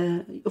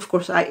 Of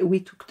course, we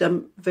took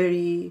them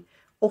very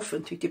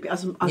often to Ethiopia,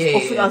 as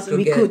often as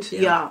we could,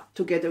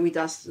 together with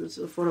us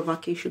for a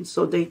vacation.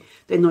 So they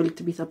know a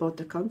little bit about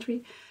the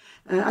country.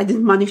 I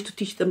didn't manage to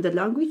teach them the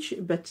language,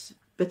 but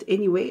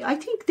anyway, I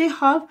think they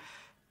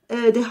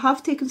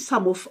have taken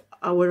some of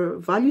our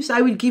values.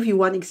 I will give you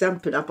one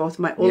example about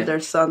my older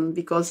son,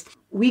 because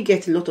we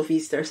get a lot of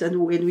visitors,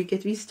 and when we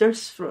get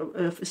visitors from,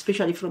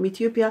 especially from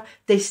Ethiopia,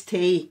 they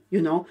stay,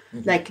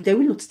 like they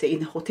will not stay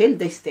in a hotel,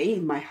 they stay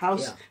in my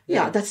house.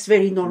 Yeah, that's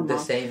very normal. The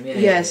same,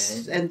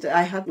 yes. And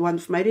I had one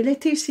of my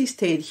relatives, he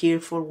stayed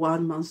here for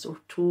 1 month or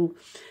 2.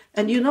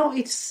 And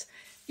it's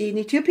in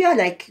Ethiopia,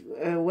 like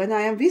when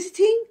I am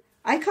visiting,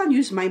 I can't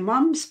use my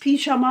mom's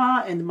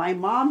pyjama and my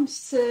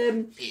mom's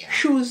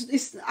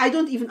shoes. I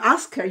don't even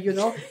ask her,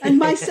 And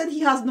my son,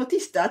 he has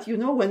noticed that,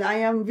 when I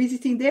am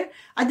visiting there.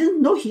 I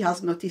didn't know he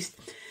has noticed.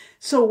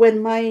 So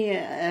when my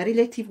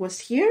relative was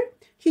here,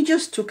 he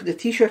just took the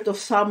T-shirt of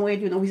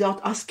Samuel, without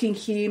asking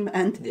him.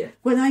 And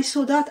when I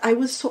saw that, I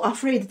was so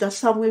afraid that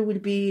Samuel will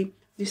be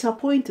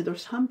disappointed or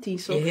something.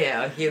 So he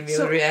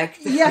will react.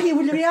 Yeah, he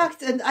will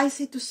react. And I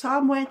said to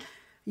Samuel,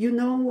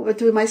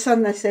 to my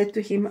son, I said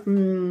to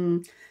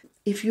him,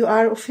 if you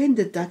are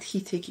offended that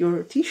he take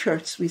your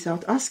T-shirts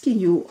without asking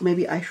you,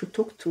 maybe I should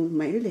talk to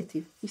my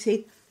relative. He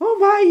said, oh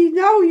my,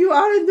 now you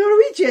are a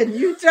Norwegian.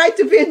 You try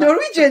to be a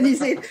Norwegian. He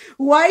said,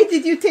 why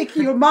did you take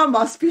your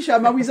mama's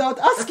pyjama without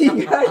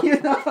asking her,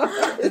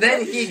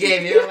 Then he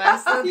gave you a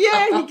lesson.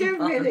 He gave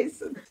me a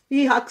lesson.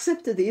 He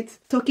accepted it,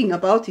 talking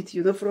about it,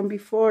 from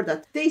before,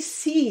 that they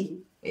see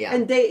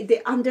and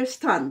they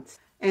understand.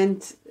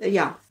 And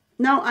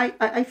now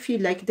I feel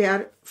like they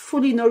are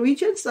fully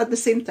Norwegians. At the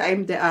same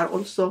time, they are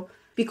also,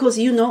 because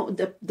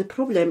the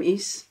problem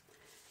is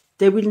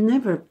they will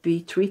never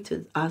be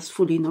treated as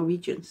fully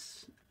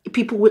Norwegians.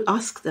 People will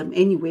ask them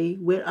anyway,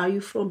 where are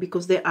you from?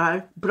 Because they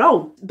are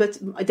brown. But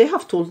they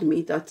have told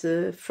me that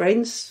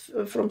friends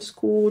from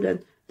school, and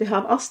they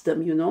have asked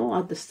them,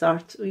 at the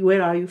start,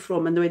 where are you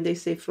from? And when they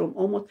say from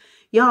Åmot,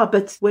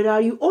 but where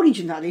are you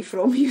originally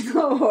from,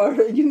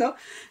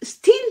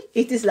 Still,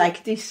 it is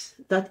like this,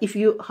 that if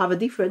you have a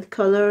different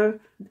color,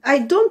 I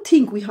don't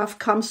think we have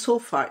come so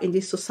far in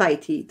this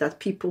society that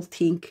people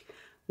think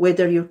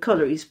whether your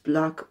color is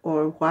black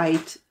or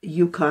white,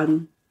 you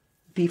can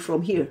be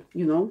from here,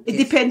 It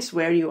depends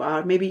where you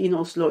are. Maybe in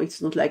Oslo it's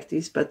not like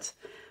this, but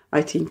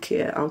I think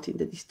out in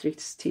the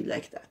districts still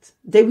like that.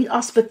 They will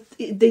ask, but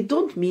they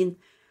don't mean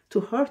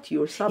to hurt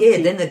you or something.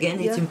 Yeah, then again,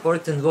 it's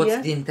important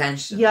what's the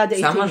intention. Yeah, the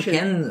Someone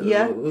intention.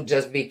 can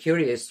just be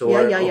curious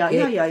or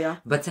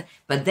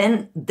But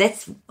then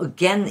that's,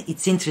 again,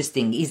 it's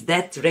interesting. Is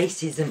that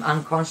racism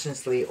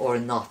unconsciously or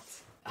not?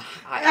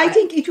 I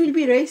think it will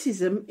be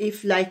racism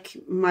if, like,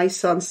 my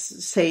sons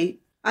say,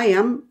 I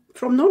am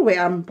from Norway,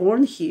 I'm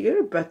born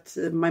here, but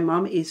my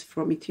mom is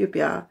from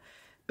Ethiopia.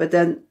 But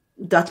then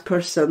that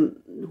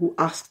person who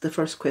asked the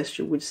first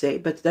question would say,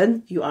 but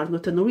then you are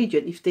not a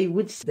Norwegian. If they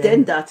would,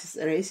 then that is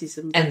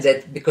racism. And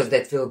that, because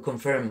that will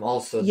confirm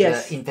also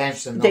the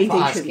intention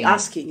of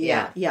asking.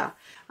 Yeah.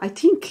 I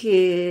think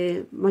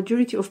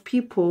majority of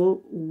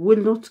people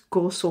will not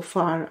go so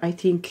far. I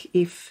think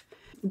if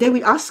they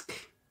will ask,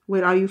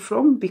 where are you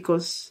from?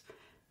 Because,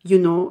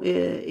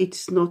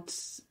 it's not,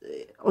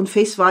 on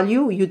face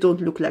value, you don't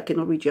look like a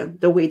Norwegian,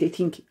 the way they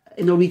think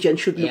a Norwegian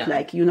should look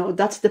like,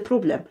 that's the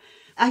problem.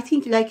 I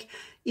think, like,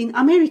 in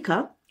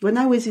America, when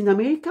I was in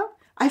America,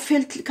 I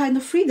felt kind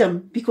of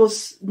freedom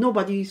because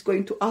nobody is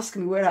going to ask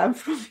me where I'm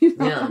from,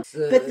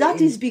 But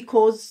that is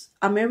because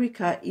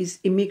America is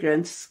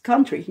immigrants'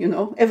 country,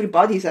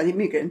 Everybody is an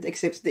immigrant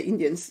except the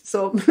Indians.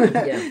 So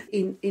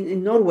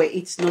in Norway,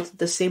 it's not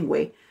the same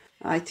way.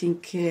 I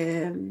think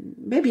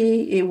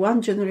maybe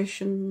one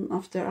generation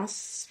after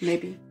us,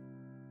 maybe.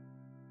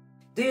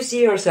 Do you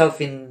see yourself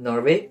in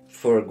Norway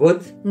for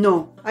good?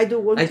 No, I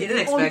don't want to be old. I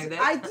didn't expect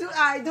that.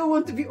 I don't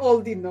want to be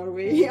old in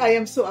Norway. I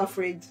am so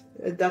afraid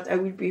that I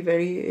will be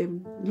very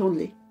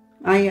lonely.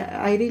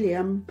 I really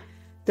am.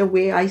 The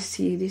way I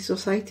see this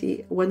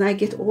society, when I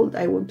get old,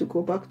 I want to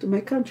go back to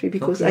my country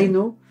because I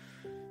know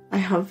I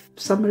have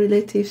some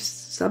relatives,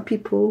 some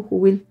people who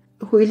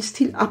will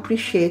still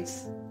appreciate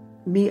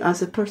me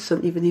as a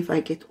person, even if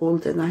I get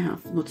old and I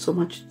have not so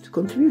much to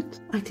contribute.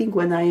 I think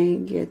when I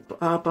get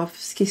above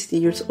 60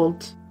 years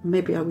old,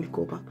 maybe I will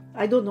go back.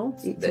 I don't know.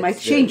 It might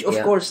change.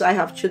 Of course, I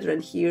have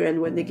children here,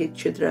 and when they get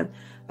children,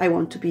 I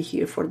want to be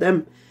here for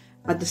them.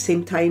 At the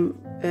same time,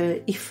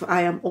 if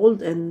I am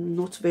old and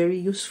not very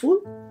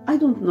useful, I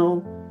don't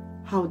know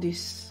how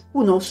this...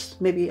 Who knows?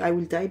 Maybe I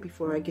will die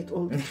before I get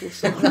old too.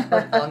 So. No,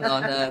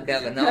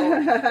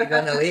 you're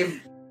gonna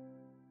live.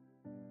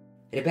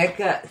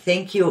 Rebecca,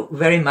 thank you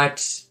very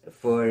much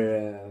for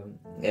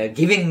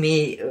giving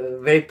me a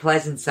very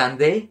pleasant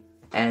Sunday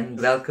and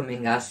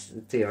welcoming us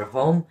to your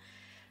home.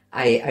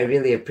 I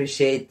really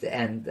appreciate,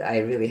 and I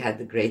really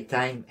had a great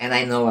time, and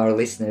I know our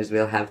listeners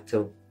will have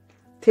too.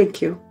 Thank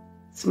you.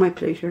 It's my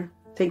pleasure.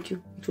 Thank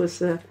you. It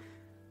was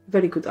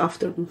very good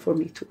afternoon for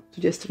me to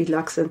just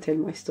relax and tell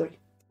my story.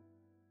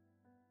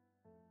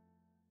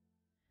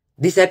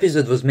 This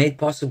episode was made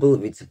possible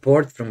with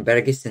support from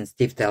Bergis and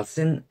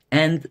Stiftelsen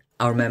and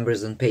our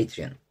members on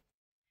Patreon.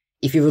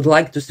 If you would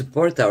like to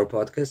support our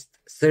podcast,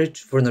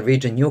 search for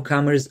Norwegian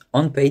Newcomers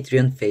on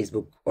Patreon,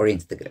 Facebook, or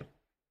Instagram.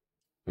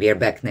 We are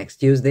back next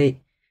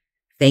Tuesday.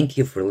 Thank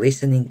you for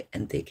listening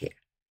and take care.